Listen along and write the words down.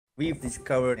we've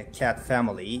discovered a cat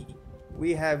family.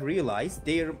 We have realized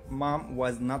their mom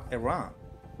was not around.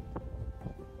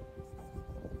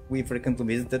 We frequently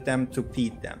visited them to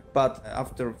feed them. But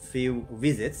after a few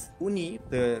visits, Uni,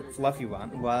 the fluffy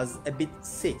one, was a bit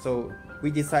sick. So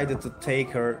we decided to take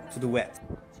her to the vet.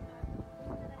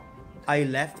 I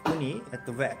left Uni at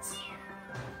the vet.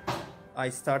 I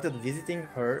started visiting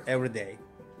her every day.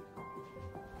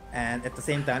 And at the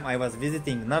same time, I was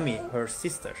visiting Nami, her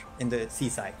sister, in the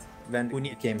seaside. When Uni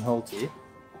became healthy,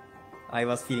 I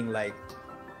was feeling like,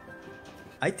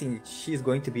 I think she's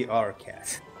going to be our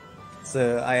cat.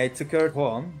 So I took her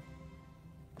home.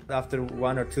 After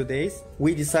 1 or 2 days,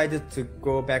 we decided to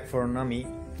go back for Nami.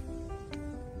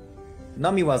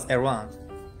 Nami was around.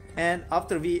 And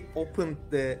after we opened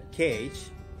the cage,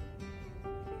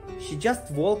 she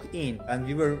just walked in and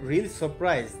we were really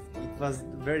surprised. It was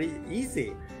very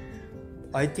easy.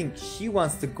 I think she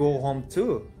wants to go home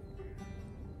too.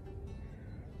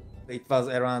 It was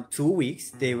around 2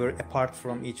 weeks they were apart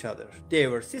from each other. They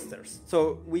were sisters.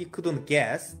 So we couldn't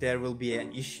guess there will be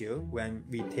an issue when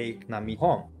we take Nami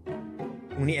home.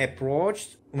 Uni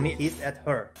approached, Uni hissed at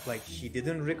her, like she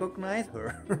didn't recognize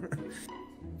her.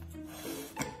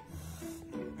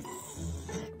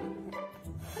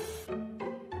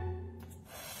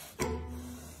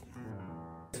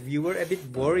 We were a bit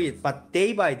worried, but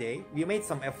day by day, we made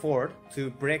some effort to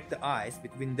break the ice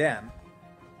between them.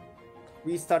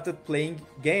 We started playing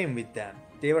game with them.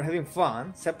 They were having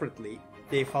fun separately.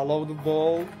 They follow the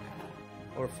ball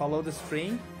or follow the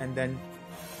string, and then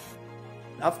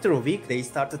after a week, they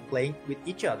started playing with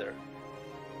each other.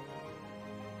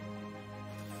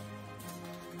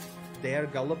 They are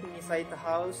galloping inside the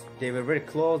house. They were very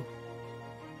close.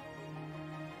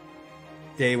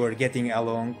 They were getting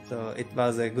along, so it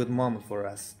was a good moment for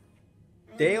us.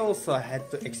 They also had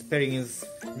to experience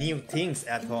new things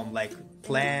at home, like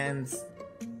plants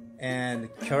and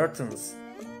curtains.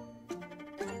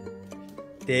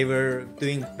 They were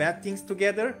doing bad things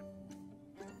together.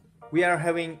 We are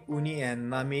having Uni and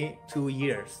Nami 2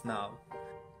 years now.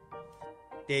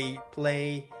 They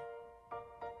play,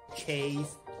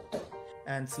 chase,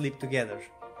 and sleep together.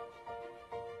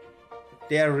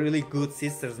 They are really good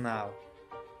sisters now.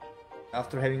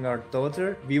 After having our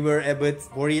daughter, we were a bit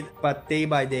worried, but day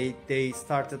by day, they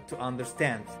started to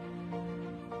understand.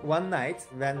 One night,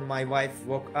 when my wife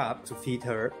woke up to feed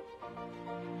her,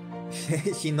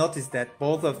 she noticed that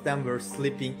both of them were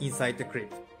sleeping inside the crib.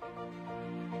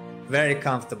 Very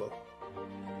comfortable.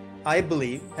 I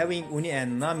believe having Uni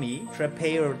and Nami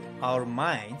prepared our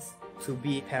minds to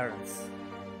be parents.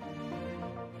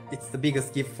 It's the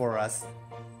biggest gift for us.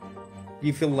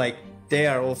 We feel like they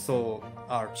are also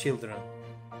our children.